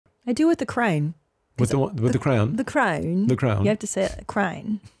I do with the crown. With the crown? The crown. The crown. You have to say it,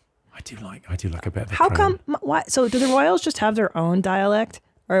 crown. I do like a bit of the How crown. come, why, so do the royals just have their own dialect?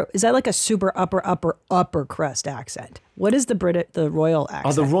 Or is that like a super upper crust accent? What is the royal accent?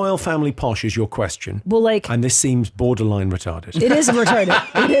 Are the royal family posh is your question? Well, like... And this seems borderline retarded. It is retarded.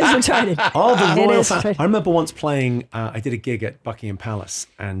 It is retarded. Are the royal family... I remember once playing, I did a gig at Buckingham Palace,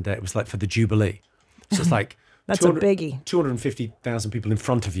 and it was like for the Jubilee. So it's like... That's a biggie. 250,000 people in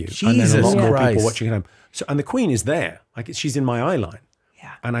front of you. Jesus and then a lot more Christ. people watching at home. So, and the Queen is there. Like she's in my eye line.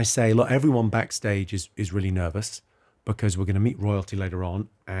 Yeah. And I say, look, everyone backstage is really nervous because we're going to meet royalty later on.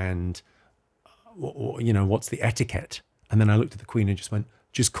 And, you know, what's the etiquette? And then I looked at the Queen and just went,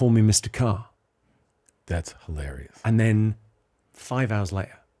 just call me Mr. Carr. That's hilarious. And then 5 hours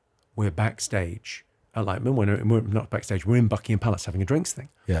later, we're backstage. We're not backstage. We're in Buckingham Palace having a drinks thing.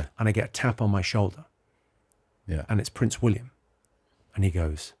 Yeah. And I get a tap on my shoulder. Yeah. And it's Prince William. And he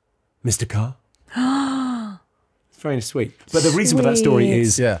goes, Mr. Carr? It's very sweet. But the reason for that story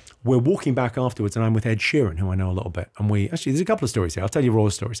is we're walking back afterwards and I'm with Ed Sheeran, who I know a little bit. And actually, there's a couple of stories here. I'll tell you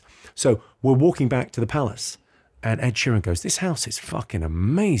royal stories. So we're walking back to the palace and Ed Sheeran goes, this house is fucking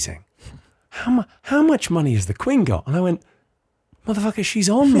amazing. How much money has the Queen got? And I went, motherfucker, she's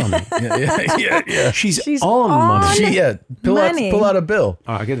on money. Yeah. She's on money. Pull out a bill.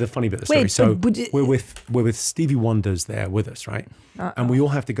 All right, I'll get to the funny bit of the story. So we're with Stevie Wonder's there with us, right? And we all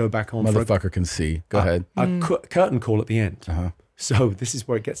have to go back on. Motherfucker can see. Go ahead. A curtain call at the end. So this is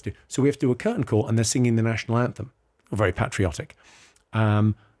where it gets to. So we have to do a curtain call and they're singing the national anthem. Very patriotic.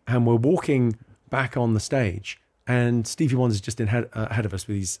 And we're walking back on the stage and Stevie Wonder's just ahead of us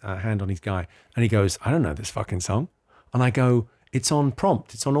with his hand on his guy. And he goes, I don't know this fucking song. And I go, it's on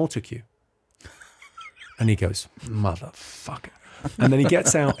prompt, it's on auto cue. And he goes, motherfucker. And then he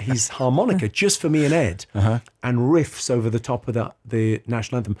gets out his harmonica just for me and Ed and riffs over the top of the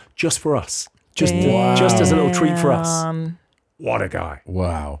national anthem just for us. Just as a little treat for us. What a guy.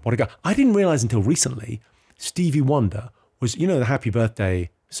 Wow. What a guy. I didn't realize until recently Stevie Wonder was, you know, the Happy Birthday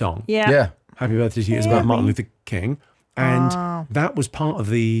song? Yeah. Happy Birthday to You is about Martin Luther King. And that was part of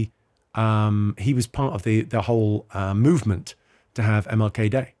the, he was part of the whole movement to have MLK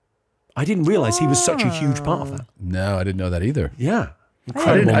Day. I didn't realize he was such a huge part of that. No, I didn't know that either. Yeah.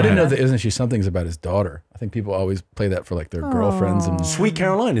 I didn't know that Isn't She Something's about his daughter. I think people always play that for like their girlfriends. And Sweet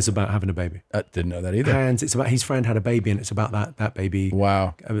Caroline is about having a baby. I didn't know that either. And it's about his friend had a baby and it's about that baby.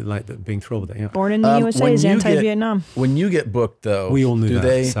 Wow. Like being thrilled with it. Yeah. Born in the USA is anti-Vietnam. When you get booked though, we all knew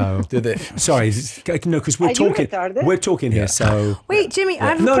that. Do they? Sorry, no, because we're talking. We're talking here. So wait, Jimmy,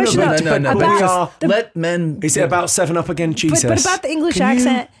 I have a question. No. Let men. Is it about 7 Up again, Jesus? But about the English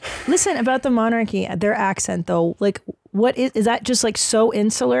accent. Listen, about the monarchy, their accent though, like. What is that just like so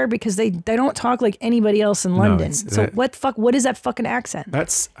insular because they don't talk like anybody else in London. So what is that fucking accent?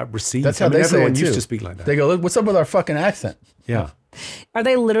 That's a receipt. That's how everyone used to speak like that. They go, what's up with our fucking accent? Yeah. Are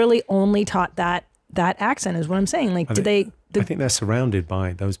they literally only taught that accent is what I'm saying. Like I think they're surrounded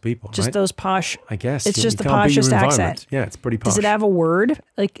by those people. Just right? those posh. I guess. It's just the poshest accent. Yeah, it's pretty posh. Does it have a word?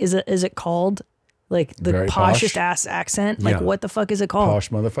 Like is it called like the Very poshest posh. ass accent? Like what the fuck is it called? Posh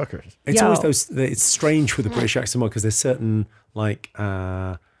motherfuckers. It's always those, it's strange with the British accent because there's certain like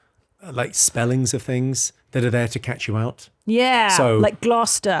spellings of things that are there to catch you out. Yeah, so, like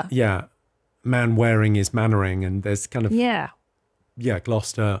Gloucester. Yeah, man wearing is Mannering and there's kind of... Yeah,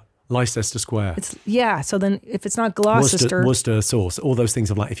 Gloucester, Leicester Square. So then if it's not Gloucester... Worcester sauce, all those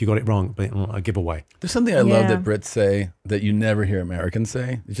things of like, if you got it wrong, a giveaway. There's something I love that Brits say that you never hear Americans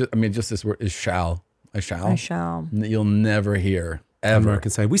say. It's just this word is shall. I shall. You'll never hear ever.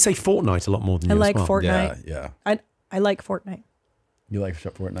 Americans say. We say fortnight a lot more than you. I like as well. fortnight. Yeah. I like fortnight. You like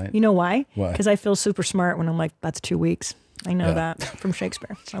fortnight? You know why? Why? Because I feel super smart when I'm like, that's 2 weeks. I know that from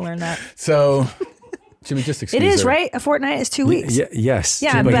Shakespeare. I learned that. So, Jimmy, just excuse her. It is, right? A fortnight is 2 weeks. Yes.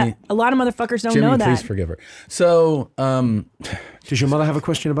 Yeah, but a lot of motherfuckers don't know that. Please forgive her. So, does your mother have a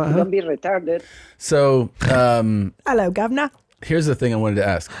question about her? Don't be retarded. So, hello, governor. Here's the thing I wanted to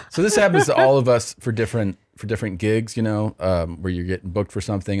ask. So this happens to all of us for different gigs, you know, where you're getting booked for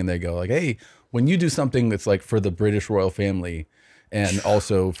something and they go like, hey, when you do something that's like for the British royal family and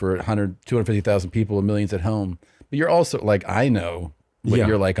also for 250,000 people, millions at home, but you're also like, I know what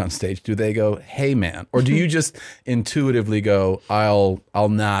you're like on stage. Do they go, hey man? Or do you just intuitively go,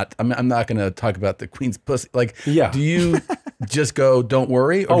 I'm not going to talk about the Queen's pussy. Like, do you just go, don't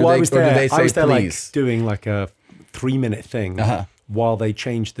worry? Or do they say, I was there please? Like doing like a 3-minute thing while they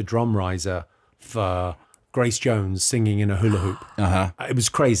changed the drum riser for Grace Jones singing in a hula hoop. It was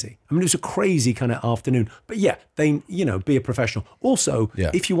crazy. I mean, it was a crazy kind of afternoon. But yeah, be a professional. Also,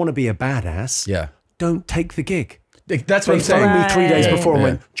 if you want to be a badass, don't take the gig. That's what I'm saying. Phoned me 3 days before and Yeah.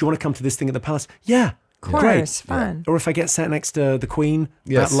 went, do you want to come to this thing at the palace? Yeah. Of course, Great. fun. Or if I get sat next to the Queen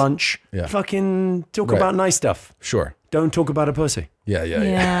Yes. at lunch, Yeah. fucking talk Right. about nice stuff. Sure. Don't talk about a pussy. Yeah.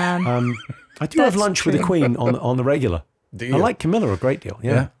 I do have That's lunch with the true. Queen on the regular. Do you? I like Camilla a great deal.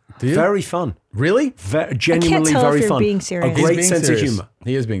 Yeah. Do you? Very fun. Really? Genuinely tell if very you're fun. being serious. A He's great being sense serious. of humor.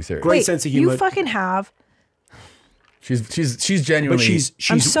 He is being serious. Great Wait, sense of humor. you fucking have. She's genuinely. But she's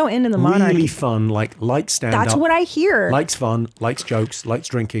I'm so into the monarchy. really fun. Likes stand up. That's what I hear. Likes fun. Likes jokes. Likes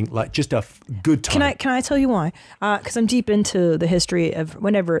drinking. Like just a good time. Can I tell you why? Because I'm deep into the history of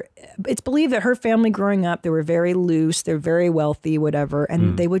whenever it's believed that her family growing up, they were very loose, they're very wealthy, whatever,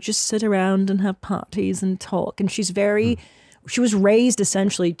 and they would just sit around and have parties and talk. And she was raised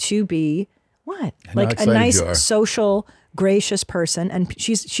essentially to be what? Like a nice social, gracious person, and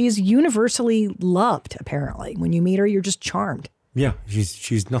she's universally loved. Apparently, when you meet her, you're just charmed. Yeah,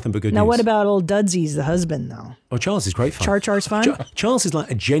 she's nothing but good Now, news. what about old Dudsies, the husband, though? Oh, Charles is great fun. Char's fun? Charles is like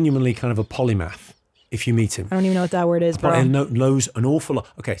a genuinely kind of a polymath. If you meet him, I don't even know what that word is, but knows an awful lot.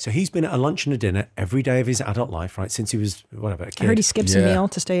 Okay, so he's been at a lunch and a dinner every day of his adult life, right? Since he was whatever a kid. I heard he skips a meal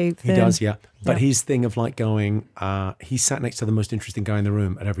to stay thin. He does, yeah. But his thing of like going, he sat next to the most interesting guy in the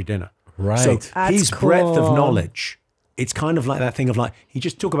room at every dinner. Right. So That's his breadth of cool. knowledge, it's kind of like that thing of like, he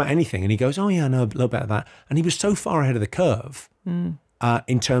just talk about anything and he goes, oh yeah, I know a little bit of that. And he was so far ahead of the curve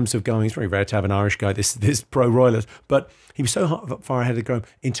in terms of going, it's very rare to have an Irish guy, this pro-royalist, but he was so far ahead of the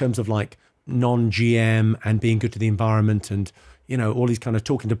curve in terms of like non-GM and being good to the environment and, you know, all these kind of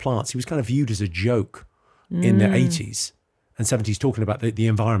talking to plants. He was kind of viewed as a joke in the 80s. And 70s talking about the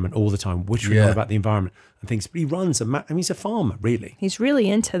environment all the time, whittering on about the environment and things. But he runs he's a farmer, really. He's really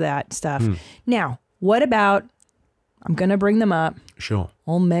into that stuff. Now, what about, I'm going to bring them up, Sure.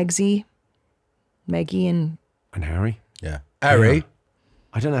 old Meggie and And Harry? Yeah. Harry.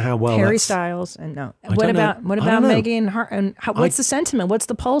 I don't know how well Harry that's- Styles. And no. don't What know. about I don't know. Meggie and her? And what's the sentiment? What's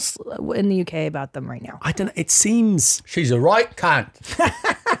the pulse in the UK about them right now? I don't know. It seems... She's a right cunt.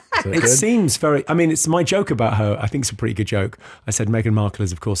 It seems very... I mean, it's my joke about her. I think it's a pretty good joke. I said Meghan Markle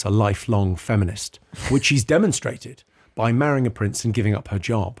is, of course, a lifelong feminist, which she's demonstrated by marrying a prince and giving up her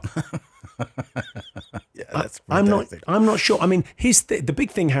job. Yeah, that's I'm fantastic. not sure. I mean, the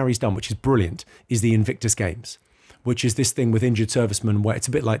big thing Harry's done, which is brilliant, is the Invictus Games, which is this thing with injured servicemen where it's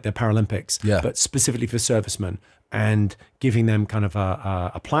a bit like the Paralympics, but specifically for servicemen, and giving them kind of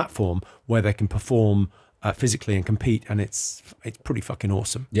a platform where they can perform physically and compete, and it's pretty fucking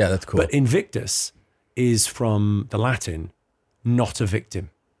awesome. Yeah, that's cool. But Invictus is from the Latin, not a victim.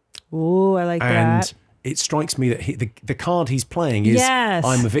 Ooh, I like And that. it strikes me that the card he's playing is Yes.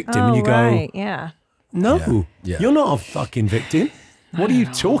 I'm a victim, Oh, and you go, right. Yeah. no, Yeah. you're not a fucking victim. What are you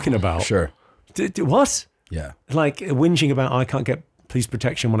talking about? Sure. What? Yeah. Like whinging about I can't get police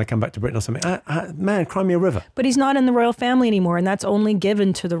protection when I come back to Britain or something. Man, cry me a river. But he's not in the royal family anymore, and that's only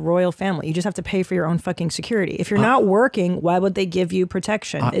given to the royal family. You just have to pay for your own fucking security. If you're not working, why would they give you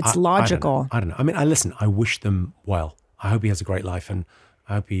protection? It's logical. I don't know. I mean, listen, I wish them well. I hope he has a great life, and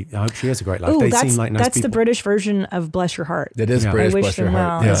I hope she has a great life. Ooh, They that's seem like nice that's people. the British version of bless your heart. It is Yeah. British, I wish bless your them well.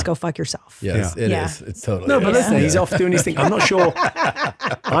 heart. Let's go fuck yourself. Yes, it Yeah. is. It's totally. No, but listen, he's Yeah. off doing his thing. I'm not sure.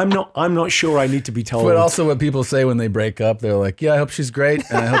 I'm not sure I need to be told. But also, what people say when they break up, they're like, "Yeah, I hope she's great,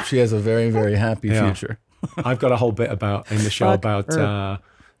 and I hope she has a very, very happy future." I've got a whole bit about in the show Fuck about her.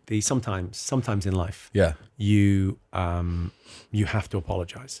 the sometimes in life, Yeah. you have to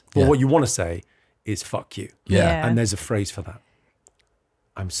apologize. Or Yeah. what you want to say is "fuck you." Yeah. And there's a phrase for that.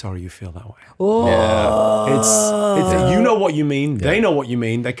 I'm sorry you feel that way. Oh, Yeah. It's you know what you mean. They know what you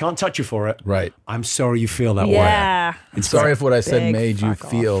mean. They can't touch you for it. Right. I'm sorry you feel that way. yeah. I'm sorry if what I said Big made you fuck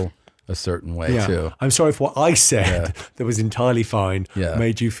off. feel a certain way Yeah. too. I'm sorry if what I said that was entirely fine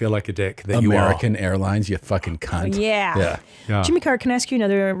made you feel like a dick. That American Airlines, you fucking cunt. Yeah. Yeah. Jimmy Carr, can I ask you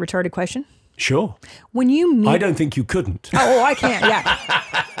another retarded question? Sure. When you meet, I don't think you couldn't. Oh, I can't. Yeah.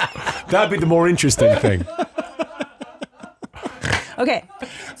 That'd be the more interesting thing. Okay.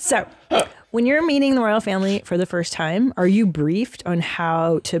 So, when you're meeting the royal family for the first time, are you briefed on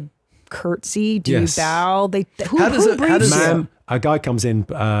how to curtsy? Do Yes. you bow? Who How does briefs you? Ma'am, a guy comes in,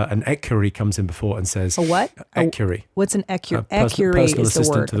 an equerry comes in before and says, A what? Equerry. What's an equerry? Personal Equerry is the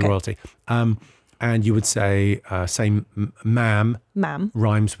assistant word. to the Okay. royalty. And you would say, ma'am Ma'am.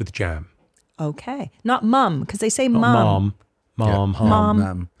 rhymes with jam. Okay. Not mum, because they say Not mum. mom, Mom.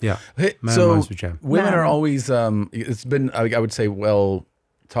 Ma'am. Yeah. Hey, Man so rhymes with jam. women Ma'am. are always. It's been, I would say, well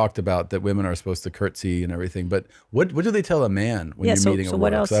talked about that women are supposed to curtsy and everything. But what do they tell a man when Yeah, you're so- meeting so a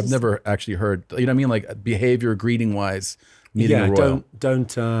what royal? else 'Cause I've is- never actually heard. You know what I mean? Like behavior, greeting wise, meeting Yeah, a royal.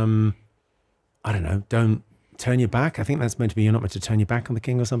 don't turn your back. I think that's meant to be you're not meant to turn your back on the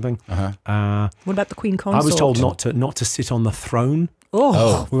king or something. What about the queen consort? I was told not to sit on the throne. We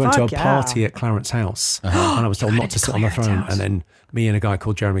went to a party at Clarence House, and I was told not to sit on the throne. And then me and a guy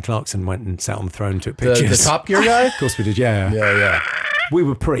called Jeremy Clarkson went and sat on the throne and took pictures. The Top Gear guy? Of course we did, yeah. We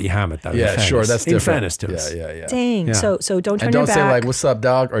were pretty hammered though. Yeah, sure, that's different. In fairness to us. Yeah. Dang. Yeah. So don't turn And your don't back. say like, "What's up,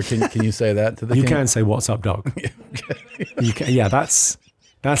 dog?" Or can you say that to the You king? can say, "What's up, dog?" You can, yeah, that's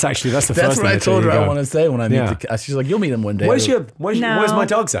the first That's thing. what I told her I want to say when I meet Yeah. the. She's like, "You'll meet him one day." Where's my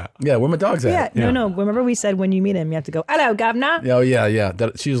dogs at? Yeah, where my dogs at? Yeah, no. Remember we said when you meet him, you have to go, "Hello, governor." Oh yeah.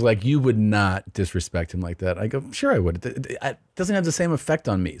 She was like, "You would not disrespect him like that." I go, "Sure, I would." It doesn't have the same effect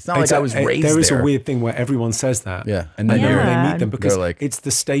on me. It's not like I was raised there. There is a weird thing where everyone says that. Yeah, and then they meet them because it's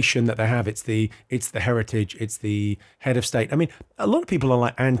the station that they have. It's the heritage. It's the head of state. I mean, a lot of people are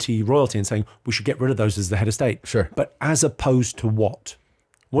like anti-royalty and saying we should get rid of those as the head of state. Sure, but as opposed to what?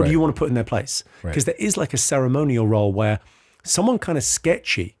 What do you want to put in their place? Because there is like a ceremonial role where someone kind of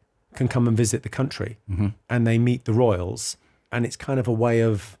sketchy can come and visit the country and they meet the royals, and it's kind of a way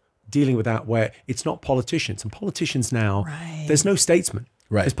of dealing with that where it's not politicians. And politicians now, there's no statesman.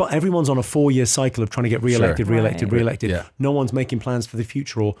 Everyone's on a 4-year cycle of trying to get re-elected, re-elected. Yeah. No one's making plans for the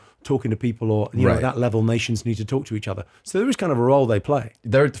future or talking to people or, you know, at that level, nations need to talk to each other. So there is kind of a role they play.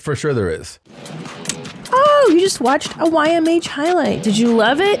 For sure there is. Oh, you just watched a YMH highlight. Did you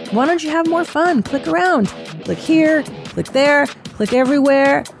love it? Why don't you have more fun? Click around. Click here, click there, click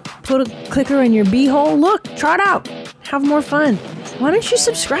everywhere. Put a clicker in your beehole. Look, try it out. Have more fun. Why don't you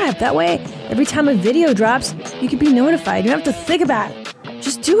subscribe? That way, every time a video drops, you can be notified. You don't have to think about it.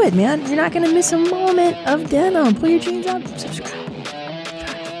 Just do it, man. You're not going to miss a moment of denim. Pull your jeans up, subscribe.